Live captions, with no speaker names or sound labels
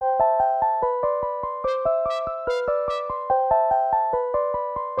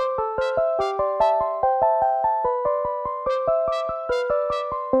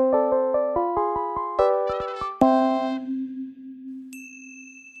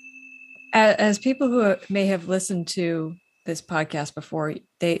As people who may have listened to this podcast before,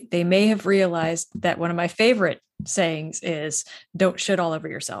 they may have realized that one of my favorite sayings is "Don't shit all over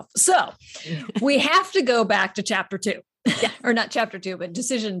yourself." So we have to go back to chapter 2, or not chapter 2, but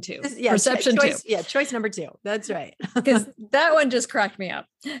decision 2, perception choice, 2. Yeah, choice number 2. That's right. Because that one just cracked me up,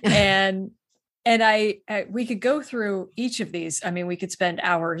 and I we could go through each of these. I mean, we could spend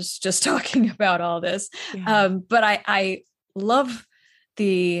hours just talking about all this, but I love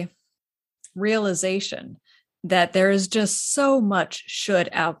the realization that there is just so much should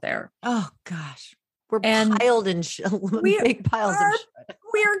out there. Oh gosh, we're piled in big piles of should.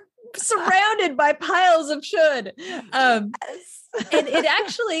 We're surrounded by piles of should. And it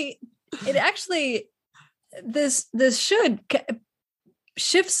actually this should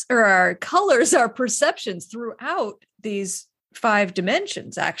shifts or our colors, our perceptions throughout these 5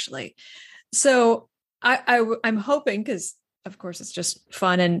 dimensions, actually. So I'm hoping, because of course it's just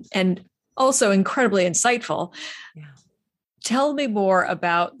fun and also incredibly insightful. Yeah. Tell me more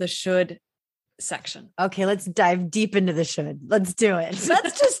about the should section. Okay, let's dive deep into the should. Let's do it.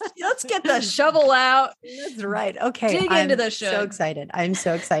 Let's get the shovel out. That's right. Okay. Dig into the should. I'm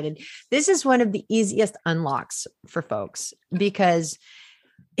so excited. This is one of the easiest unlocks for folks because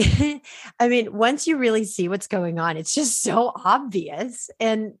I mean, once you really see what's going on, it's just so obvious.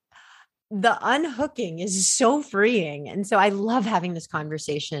 And the unhooking is so freeing. And so I love having this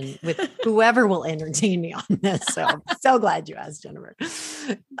conversation with whoever will entertain me on this. So I'm so glad you asked, Jennifer.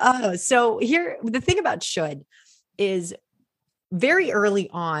 So here, the thing about should is very early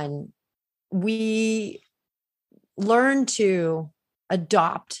on, we learn to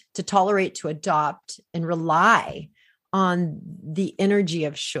tolerate, to adopt, and rely on the energy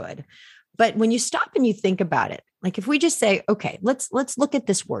of should. But when you stop and you think about it, like if we just say, okay, let's look at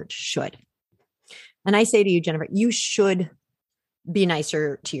this word should. And I say to you, Jennifer, you should be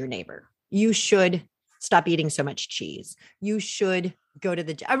nicer to your neighbor. You should stop eating so much cheese. You should go to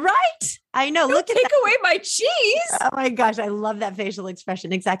the gym. Right. I know. Don't take away my cheese. Oh my gosh. I love that facial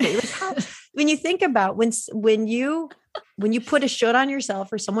expression. Exactly. Like how, when you think about when you put a should on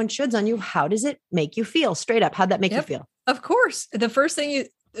yourself or someone shoulds on you, how does it make you feel? Straight up. How'd that make you feel? Of course. The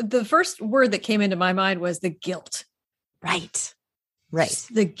first word that came into my mind was the guilt. Right.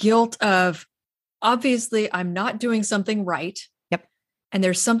 The guilt of, obviously I'm not doing something right. Yep. And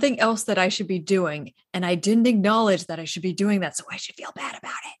there's something else that I should be doing. And I didn't acknowledge that I should be doing that. So I should feel bad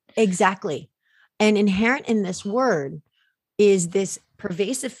about it. Exactly. And inherent in this word is this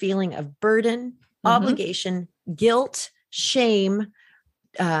pervasive feeling of burden, obligation, guilt, shame,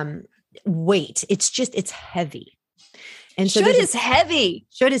 weight. It's heavy. And so should is heavy.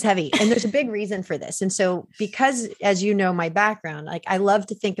 Should is heavy. And there's a big reason for this. And so because, as you know, my background, like I love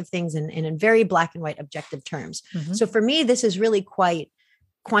to think of things in very black and white objective terms. So for me, this is really quite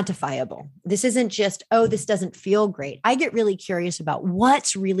quantifiable. This isn't just, oh, this doesn't feel great. I get really curious about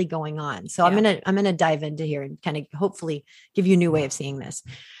what's really going on. So I'm going to dive into here and kind of hopefully give you a new way of seeing this.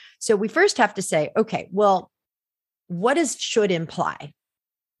 So we first have to say, okay, well, what does should imply?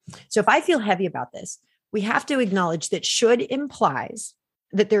 So if I feel heavy about this, we have to acknowledge that should implies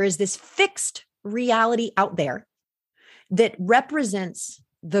that there is this fixed reality out there that represents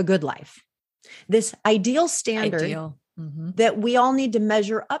the good life, this ideal standard that we all need to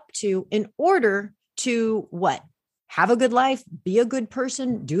measure up to in order to what? Have a good life, be a good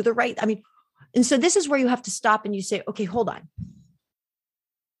person, do the right. I mean, and so this is where you have to stop and you say, okay, hold on.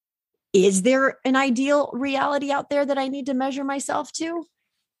 Is there an ideal reality out there that I need to measure myself to?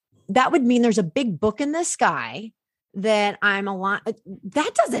 That would mean there's a big book in the sky that I'm a lot.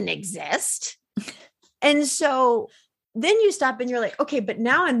 That doesn't exist. And so then you stop and you're like, okay, but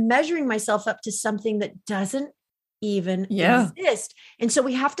now I'm measuring myself up to something that doesn't even exist. And so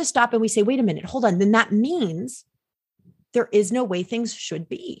we have to stop and we say, wait a minute, hold on. Then that means there is no way things should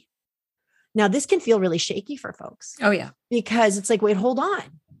be. Now, this can feel really shaky for folks. Oh, yeah. Because it's like, wait, hold on.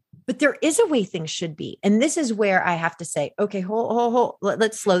 But there is a way things should be. And this is where I have to say, okay, hold.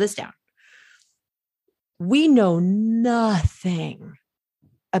 Let's slow this down. We know nothing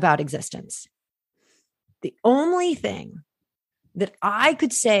about existence. The only thing that I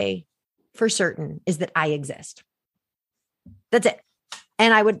could say for certain is that I exist. That's it.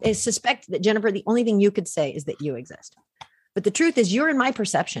 And I would suspect that, Jennifer, the only thing you could say is that you exist. But the truth is you're in my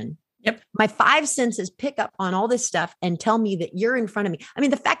perception. Yep. My 5 senses pick up on all this stuff and tell me that you're in front of me. I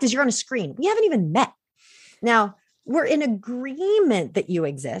mean, the fact is you're on a screen. We haven't even met. Now, we're in agreement that you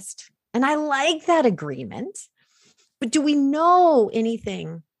exist. And I like that agreement. But do we know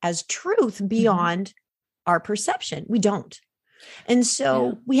anything as truth beyond our perception? We don't. And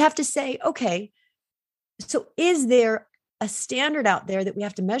so we have to say, okay, so is there a standard out there that we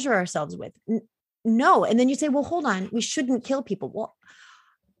have to measure ourselves with? No. And then you say, well, hold on, we shouldn't kill people. Well,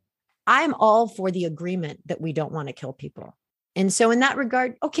 I'm all for the agreement that we don't want to kill people. And so in that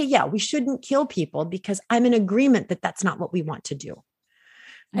regard, okay, yeah, we shouldn't kill people because I'm in agreement that that's not what we want to do.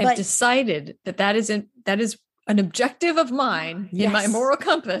 I've decided that is an objective of mine in my moral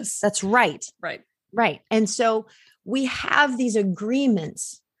compass. That's right. Right. Right. And so we have these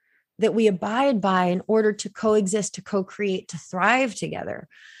agreements that we abide by in order to coexist, to co-create, to thrive together.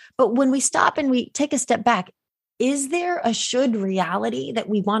 But when we stop and we take a step back, is there a should reality that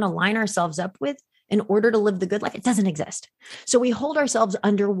we want to line ourselves up with in order to live the good life? It doesn't exist. So we hold ourselves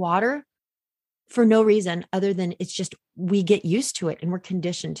underwater for no reason other than it's just we get used to it and we're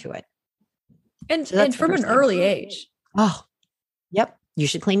conditioned to it. And from an early age. Oh, yep. You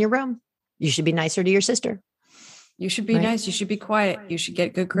should clean your room. You should be nicer to your sister. You should be nice. You should be quiet. You should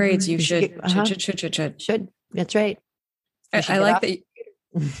get good grades. You should. That's right. I like that.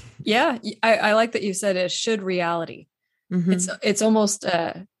 Yeah. I like that you said it should reality. It's almost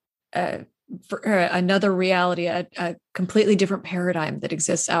another reality, a completely different paradigm that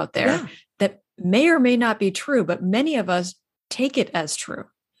exists out there that may or may not be true, but many of us take it as true.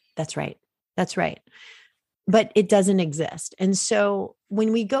 That's right. That's right. But it doesn't exist. And so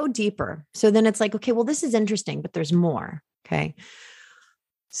when we go deeper, so then it's like, okay, well, this is interesting, but there's more. Okay.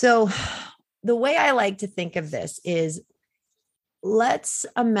 So the way I like to think of this is, let's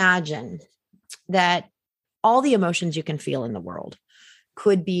imagine that all the emotions you can feel in the world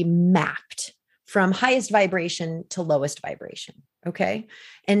could be mapped from highest vibration to lowest vibration. Okay.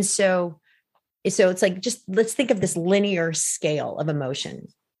 And so it's like, just let's think of this linear scale of emotion.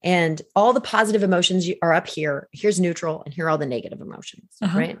 And all the positive emotions are up here. Here's neutral, and here are all the negative emotions,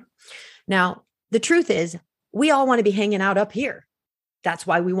 right? Now, the truth is, we all want to be hanging out up here. That's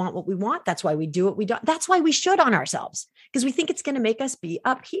why we want what we want. That's why we do what we do. That's why we should on ourselves, because we think it's going to make us be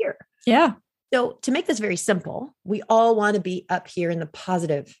up here. Yeah. So to make this very simple, we all want to be up here in the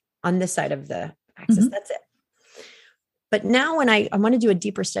positive on this side of the axis. That's it. But now when I want to do a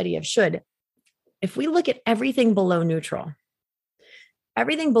deeper study of should, if we look at everything below neutral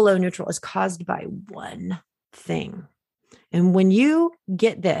is caused by one thing. And when you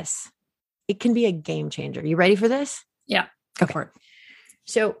get this, it can be a game changer. You ready for this? Yeah. Go for it.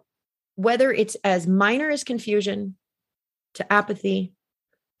 So whether it's as minor as confusion to apathy,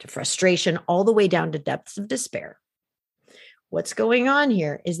 to frustration, all the way down to depths of despair, what's going on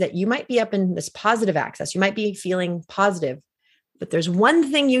here is that you might be up in this positive axis. You might be feeling positive, but there's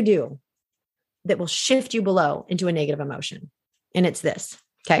one thing you do that will shift you below into a negative emotion. And it's this.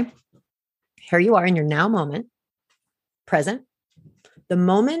 Okay. Here you are in your now moment, present. The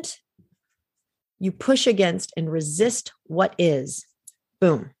moment you push against and resist what is,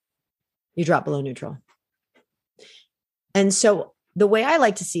 boom, you drop below neutral. And so the way I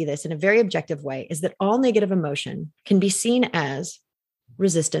like to see this in a very objective way is that all negative emotion can be seen as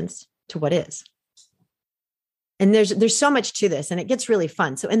resistance to what is. And there's so much to this, and it gets really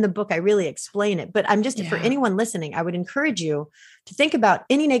fun. So in the book, I really explain it, but for anyone listening, I would encourage you to think about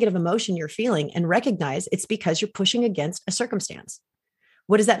any negative emotion you're feeling and recognize it's because you're pushing against a circumstance.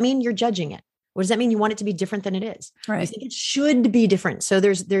 What does that mean? You're judging it. What does that mean? You want it to be different than it is. Right. You think it should be different. So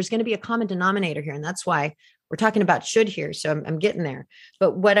there's going to be a common denominator here. And that's why we're talking about should here. So I'm getting there.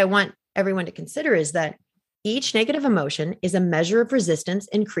 But what I want everyone to consider is that each negative emotion is a measure of resistance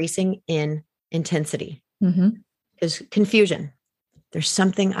increasing in intensity. Is confusion. There's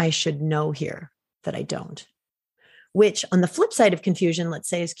something I should know here that I don't, which on the flip side of confusion, let's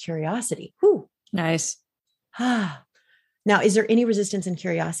say, is curiosity. Whew. Nice. Now, is there any resistance in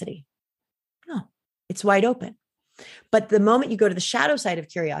curiosity? No, it's wide open. But the moment you go to the shadow side of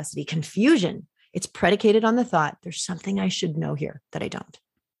curiosity, confusion, it's predicated on the thought, there's something I should know here that I don't.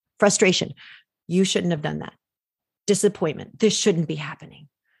 Frustration. You shouldn't have done that. Disappointment. This shouldn't be happening.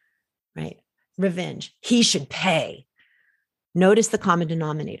 Right? Revenge. He should pay. Notice the common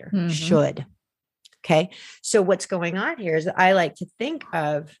denominator. Should. Okay. So what's going on here is I like to think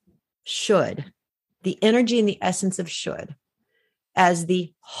of should, the energy and the essence of should, as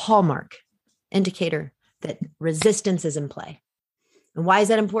the hallmark indicator that resistance is in play. And why is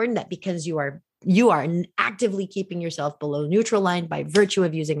that important? That because you are actively keeping yourself below neutral line by virtue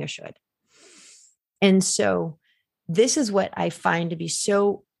of using a should. And so this is what I find to be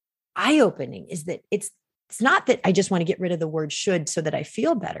so eye-opening, is that it's not that I just want to get rid of the word should so that I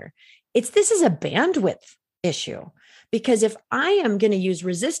feel better. This is a bandwidth issue, Because if I am going to use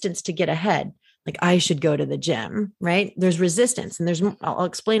resistance to get ahead, like I should go to the gym, right? There's resistance, and I'll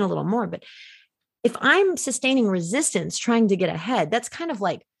explain a little more, but if I'm sustaining resistance trying to get ahead, that's kind of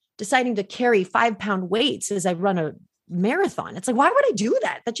like deciding to carry 5-pound weights as I run a marathon. It's like, why would I do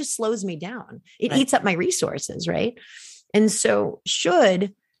that? That just slows me down. It eats up my resources, right? And so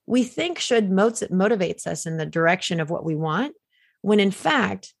we think should motivates us in the direction of what we want, when in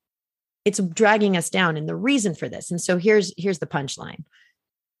fact, it's dragging us down. And the reason for this. And so here's the punchline.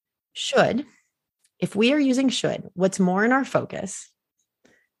 If we are using should, what's more in our focus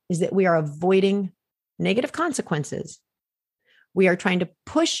is that we are avoiding negative consequences. We are trying to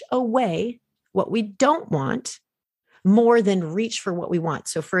push away what we don't want more than reach for what we want.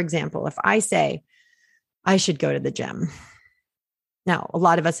 So for example, if I say, I should go to the gym. Now, a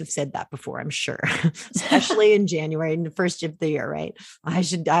lot of us have said that before, I'm sure, especially in January, in the first of the year, right? I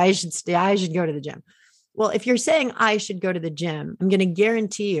should go to the gym. Well, if you're saying I should go to the gym, I'm going to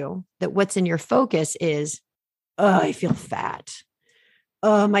guarantee you that what's in your focus is, oh, I feel fat.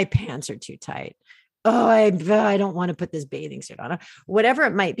 Oh, my pants are too tight. Oh, I don't want to put this bathing suit on. Whatever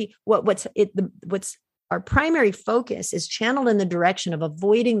it might be, what's our primary focus is channeled in the direction of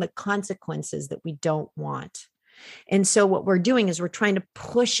avoiding the consequences that we don't want. And so what we're doing is we're trying to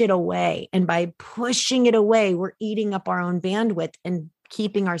push it away. And by pushing it away, we're eating up our own bandwidth and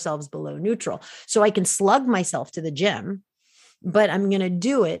keeping ourselves below neutral. So I can slug myself to the gym, but I'm going to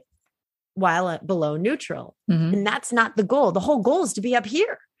do it while below neutral. Mm-hmm. And that's not the goal. The whole goal is to be up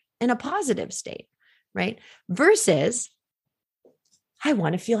here in a positive state, right? Versus I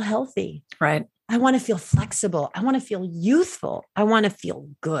want to feel healthy. Right. I want to feel flexible. I want to feel youthful. I want to feel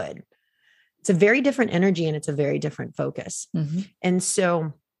good. It's a very different energy and it's a very different focus. Mm-hmm. And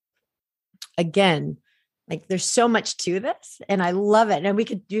so again, like there's so much to this and I love it. And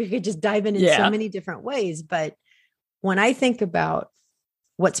you could just dive in so many different ways. But when I think about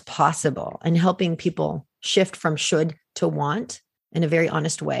what's possible and helping people shift from should to want in a very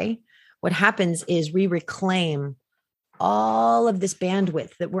honest way, what happens is we reclaim all of this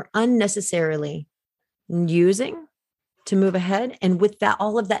bandwidth that we're unnecessarily using to move ahead. And with that,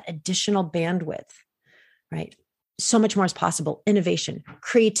 all of that additional bandwidth, right? So much more is possible. Innovation,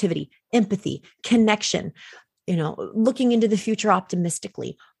 creativity, empathy, connection, looking into the future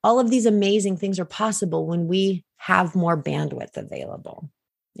optimistically. All of these amazing things are possible when we have more bandwidth available.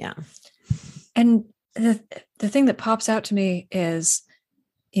 Yeah. And the thing that pops out to me is,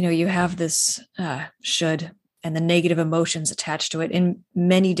 you have this should and the negative emotions attached to it in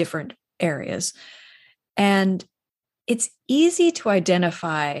many different areas. And it's easy to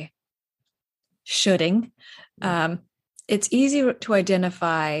identify shoulding. It's easy to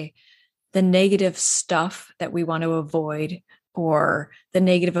identify the negative stuff that we want to avoid or the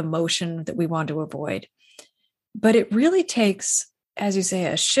negative emotion that we want to avoid. But it really takes, as you say,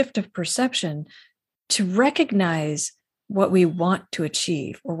 a shift of perception to recognize what we want to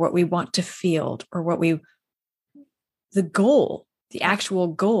achieve or what we want to feel or the goal, the actual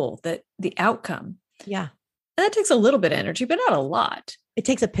goal, the outcome. Yeah. And that takes a little bit of energy, but not a lot. It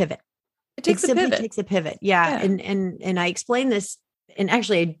takes a pivot. It takes a pivot. Yeah. And I explain this, and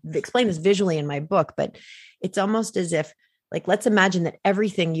actually I explain this visually in my book, but it's almost as if, like, let's imagine that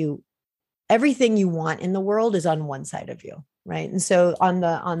everything you want in the world is on one side of you. Right. And so on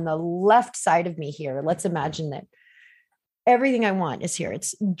the left side of me here, let's imagine that everything I want is here.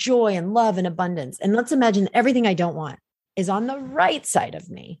 It's joy and love and abundance. And let's imagine that everything I don't want is on the right side of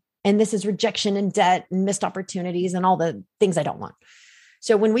me. And this is rejection and debt and missed opportunities and all the things I don't want.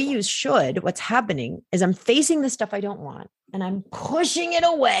 So when we use should, what's happening is I'm facing the stuff I don't want and I'm pushing it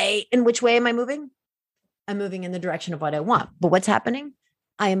away. In which way am I moving? I'm moving in the direction of what I want. But what's happening?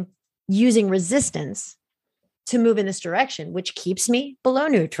 I am using resistance to move in this direction, which keeps me below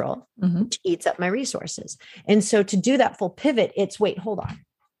neutral, which eats up my resources. And so to do that full pivot, it's wait, hold on.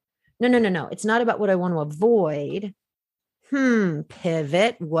 No. It's not about what I want to avoid.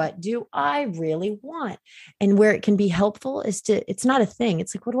 Pivot. What do I really want? And where it can be helpful is it's not a thing.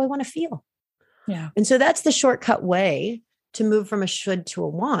 It's like, what do I want to feel? Yeah. And so that's the shortcut way to move from a should to a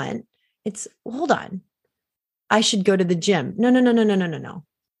want. It's hold on. I should go to the gym. No.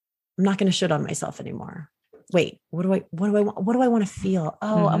 I'm not going to should on myself anymore. Wait, what do I want? What do I want to feel?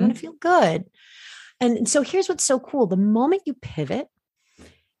 Oh, I want to feel good. And so here's what's so cool. The moment you pivot,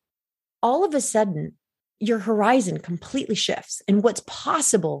 all of a sudden your horizon completely shifts, and what's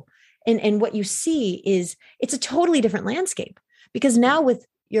possible and what you see is it's a totally different landscape, because now with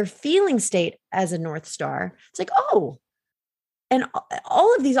your feeling state as a North Star, it's like, oh, and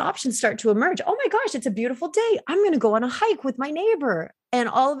all of these options start to emerge. Oh my gosh, it's a beautiful day. I'm going to go on a hike with my neighbor, and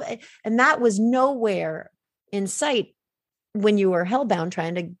all of it. And that was nowhere in sight when you were hellbound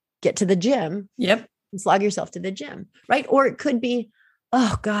trying to get to the gym. Yep. And slog yourself to the gym, right? Or it could be,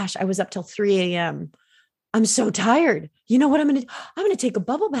 oh gosh, I was up till 3 a.m. I'm so tired. You know what I'm going to do? I'm going to take a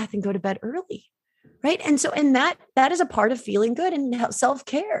bubble bath and go to bed early. Right. And so, and that is a part of feeling good and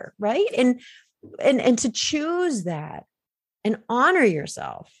self-care. Right. And to choose that and honor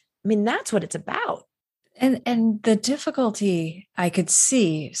yourself. I mean, that's what it's about. And the difficulty I could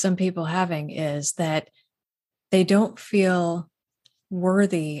see some people having is that they don't feel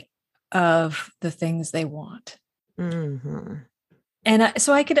worthy of the things they want. Mm-hmm. And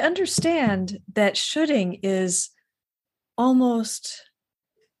so I could understand that shoulding is almost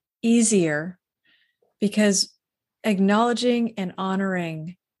easier because acknowledging and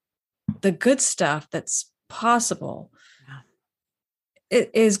honoring the good stuff that's possible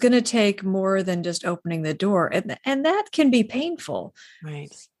it is going to take more than just opening the door. And that can be painful.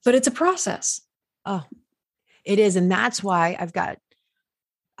 Right. But it's a process. Oh, it is. And that's why I've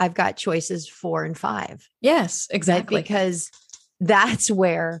got choices 4 and 5. Yes, exactly. Right? Because that's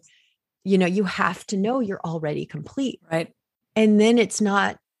where, you have to know you're already complete. Right. And then it's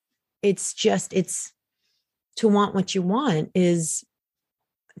to want what you want is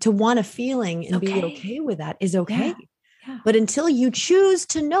to want a feeling and be okay with that is okay. Yeah. Yeah. But until you choose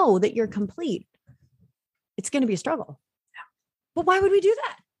to know that you're complete, it's going to be a struggle. Yeah. But why would we do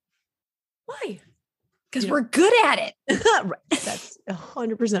that? Why? Because we're good at it. Right. That's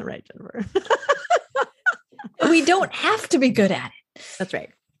 100% right, Jennifer. We don't have to be good at it. That's right.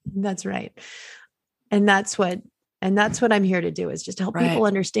 That's right. And that's what I'm here to do is just help people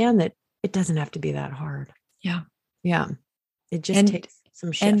understand that it doesn't have to be that hard. Yeah. Yeah. It just takes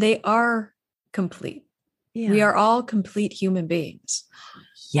some shift. And they are complete. Yeah. We are all complete human beings.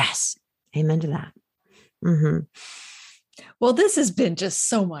 Yes. Amen to that. Mm-hmm. Well, this has been just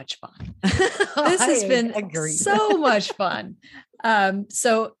so much fun. This has been so much fun.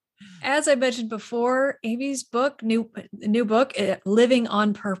 So as I mentioned before, Amy's book, new book, Living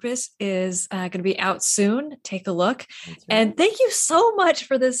on Purpose, is going to be out soon. Take a look. Right. And thank you so much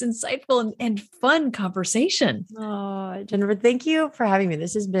for this insightful and fun conversation. Oh, Jennifer, thank you for having me.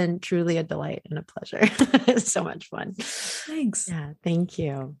 This has been truly a delight and a pleasure. It's so much fun. Thanks. Yeah, thank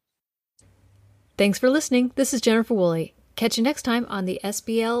you. Thanks for listening. This is Jennifer Woolley. Catch you next time on the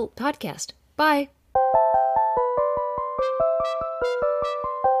SBL podcast. Bye.